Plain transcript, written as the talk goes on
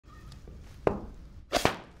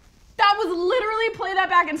literally play that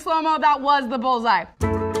back in slow-mo. That was the bullseye.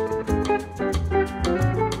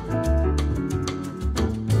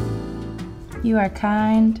 You are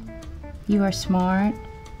kind, you are smart,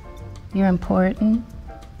 you're important,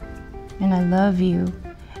 and I love you,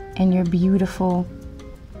 and you're beautiful.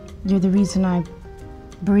 You're the reason I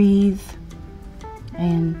breathe,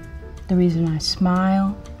 and the reason I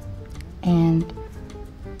smile, and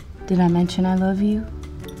did I mention I love you?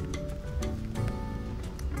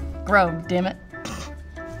 Grow, damn it.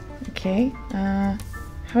 Okay,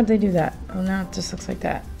 how'd they do that? Oh, now it just looks like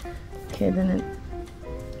that. Okay, then it,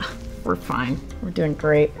 we're fine. We're doing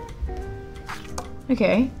great.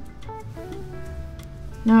 Okay.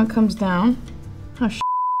 Now it comes down. Oh,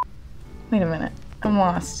 wait a minute. I'm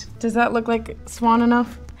lost. Does that look like swan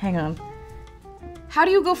enough? Hang on. How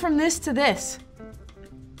do you go from this to this?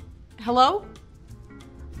 Hello?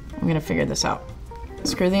 I'm gonna figure this out.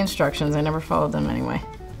 Screw the instructions. I never followed them anyway.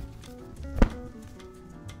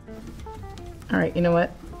 All right, you know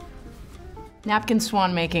what? Napkin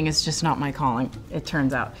swan making is just not my calling, it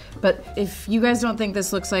turns out. But if you guys don't think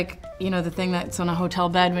this looks like, you know, the thing that's on a hotel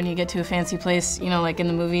bed when you get to a fancy place, you know, like in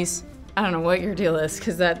the movies, I don't know what your deal is,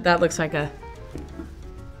 because that looks like a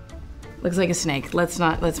snake. Let's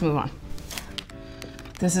move on.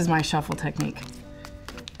 This is my shuffle technique.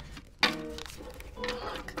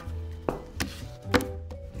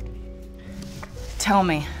 Tell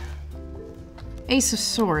me, Ace of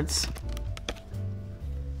Swords.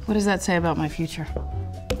 What does that say about my future?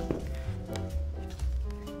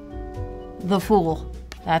 The Fool.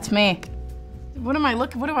 That's me. What do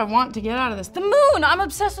I want to get out of this? The moon! I'm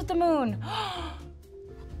obsessed with the moon.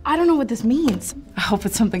 I don't know what this means. I hope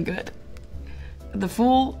it's something good. The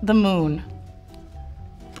Fool, the moon.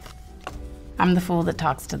 I'm the fool that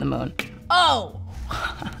talks to the moon. Oh!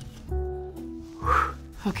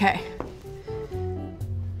 Okay.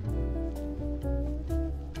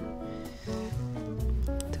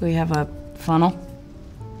 Do we have a funnel?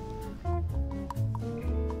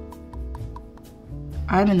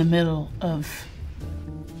 I'm in the middle of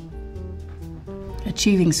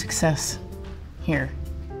achieving success here.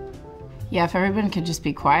 Yeah, if everyone could just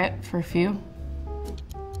be quiet for a few.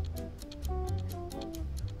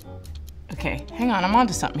 Okay, hang on, I'm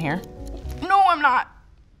onto something here. No, I'm not.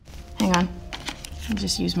 Hang on, I'll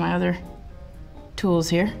just use my other tools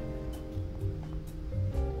here.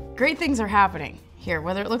 Great things are happening here,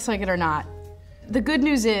 whether it looks like it or not. The good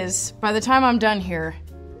news is, by the time I'm done here,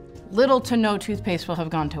 little to no toothpaste will have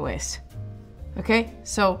gone to waste. Okay,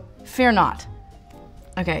 so fear not.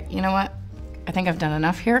 Okay, you know what? I think I've done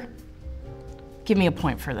enough here. Give me a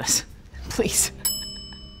point for this, please.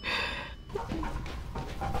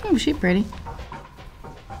 Oh, is she pretty?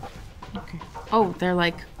 Okay. Oh, they're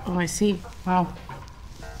like, oh, I see. Wow.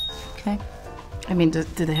 Okay. I mean, do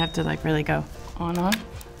they have to like really go on?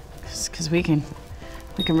 Because we can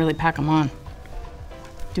really pack them on.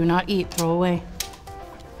 Do not eat, throw away.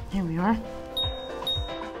 Here we are.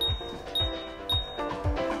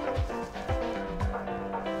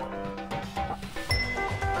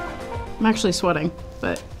 I'm actually sweating,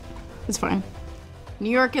 but it's fine. New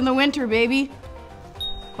York in the winter, baby.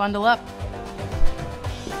 Bundle up.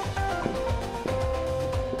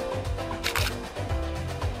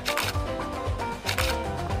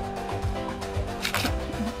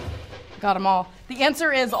 Got them all. The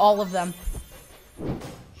answer is all of them.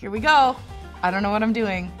 Here we go. I don't know what I'm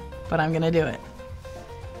doing, but I'm gonna do it.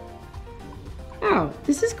 Wow,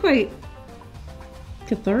 this is quite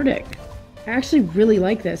cathartic. I actually really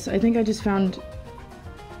like this. I think I just found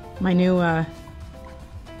my new, I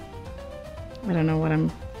don't know what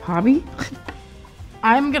hobby?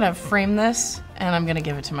 I'm gonna frame this and I'm gonna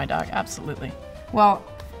give it to my dog, absolutely. Well,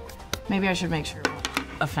 maybe I should make sure to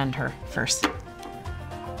offend her first.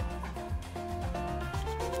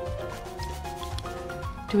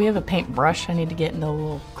 Do we have a paintbrush? I need to get in the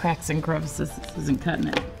little cracks and grooves. This isn't cutting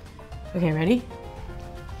it. Okay, ready?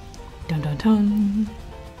 Dun dun dun.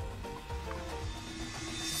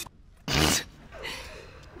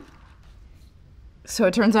 So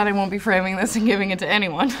it turns out I won't be framing this and giving it to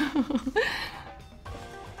anyone.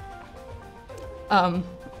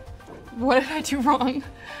 What did I do wrong?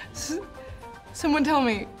 Someone tell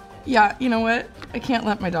me. Yeah, you know what? I can't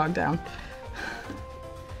let my dog down.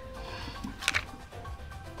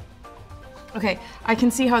 Okay, I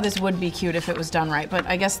can see how this would be cute if it was done right, but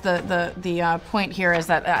I guess the point here is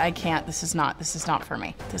that I can't. This is not for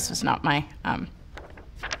me. This is not my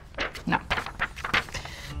no.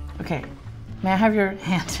 Okay, may I have your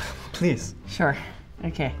hand? Please. Sure.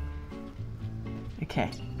 Okay.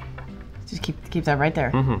 Okay. Just keep that right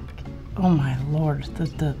there. Mm-hmm. Oh my lord,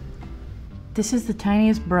 this is the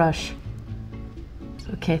tiniest brush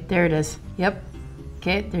Okay, there it is. Yep.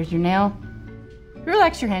 Okay, there's your nail.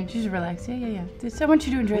 Relax your hand, just relax. Yeah. I want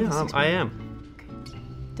you to enjoy this experience. I am. Okay.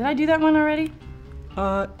 Did I do that one already?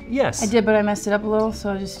 Yes. I did, but I messed it up a little, so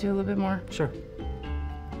I'll just do a little bit more. Sure.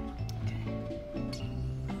 Okay.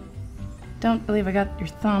 Don't believe I got your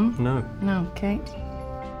thumb. No. No, okay.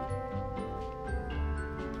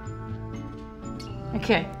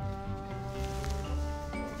 Okay.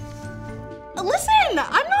 Listen,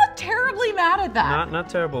 I'm not terribly mad at that. Not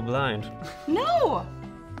terrible blind. No,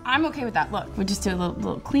 I'm okay with that. Look, we just did a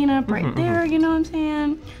little cleanup right there, you know what I'm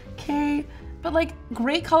saying? Okay, but like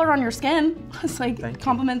great color on your skin. It's like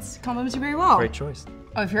compliments you very well. Great choice.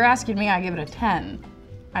 Oh, if you're asking me, I give it a 10.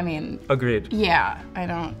 I mean. Agreed. Yeah, I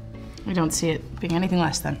don't see it being anything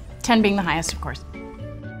less than 10 being the highest, of course.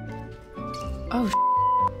 Oh.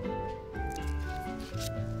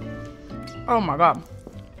 Oh my God.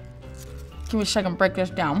 Give me a second, break this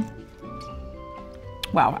down.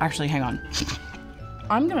 Wow, actually, hang on.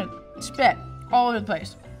 I'm gonna spit all over the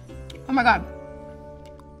place. Oh my God.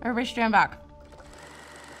 Everybody stand back.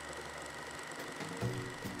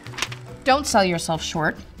 Don't sell yourself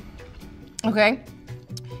short, okay?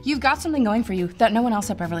 You've got something going for you that no one else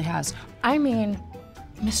at Beverly has. I mean,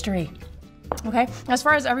 mystery, okay? As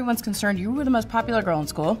far as everyone's concerned, you were the most popular girl in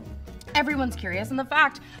school. Everyone's curious, and the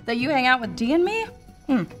fact that you hang out with Dee and me,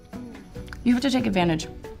 you have to take advantage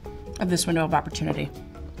of this window of opportunity.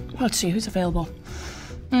 Let's see, who's available?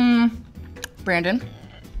 Brandon,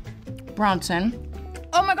 Bronson.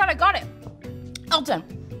 Oh my God, I got it. Elton,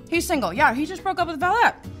 he's single. Yeah, he just broke up with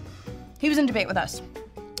Valette. He was in debate with us.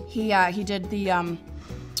 He did the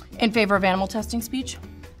in favor of animal testing speech.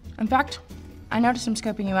 In fact, I noticed him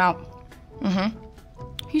scoping you out.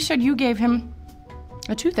 He said you gave him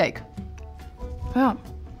a toothache. Yeah,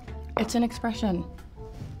 it's an expression.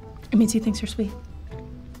 It means he thinks you're sweet.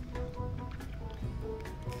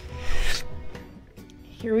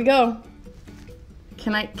 Here we go.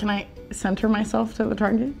 Can I center myself to the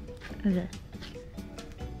target? Okay.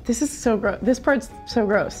 This is so gross. This part's so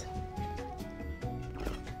gross.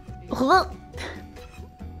 Oh!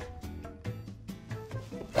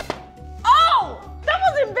 That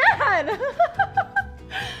wasn't bad!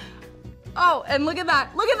 Oh, and look at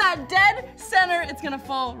that. Look at that, dead center. It's gonna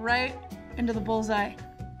fall right into the bullseye.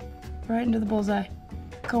 Right into the bullseye.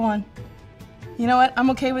 Go on. You know what? I'm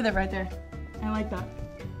okay with it right there. I like that.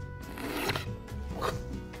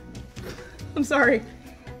 I'm sorry.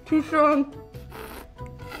 Too strong.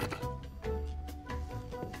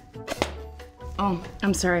 Oh,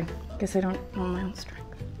 I'm sorry. Guess I don't know my own strength.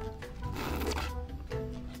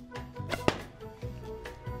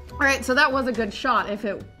 All right, so that was a good shot if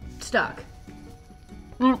it stuck.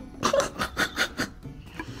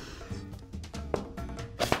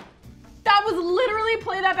 That was literally,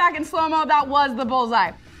 play that back in slow-mo, that was the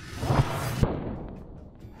bullseye.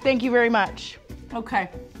 Thank you very much. Okay,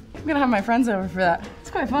 I'm gonna have my friends over for that. It's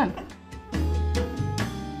quite fun.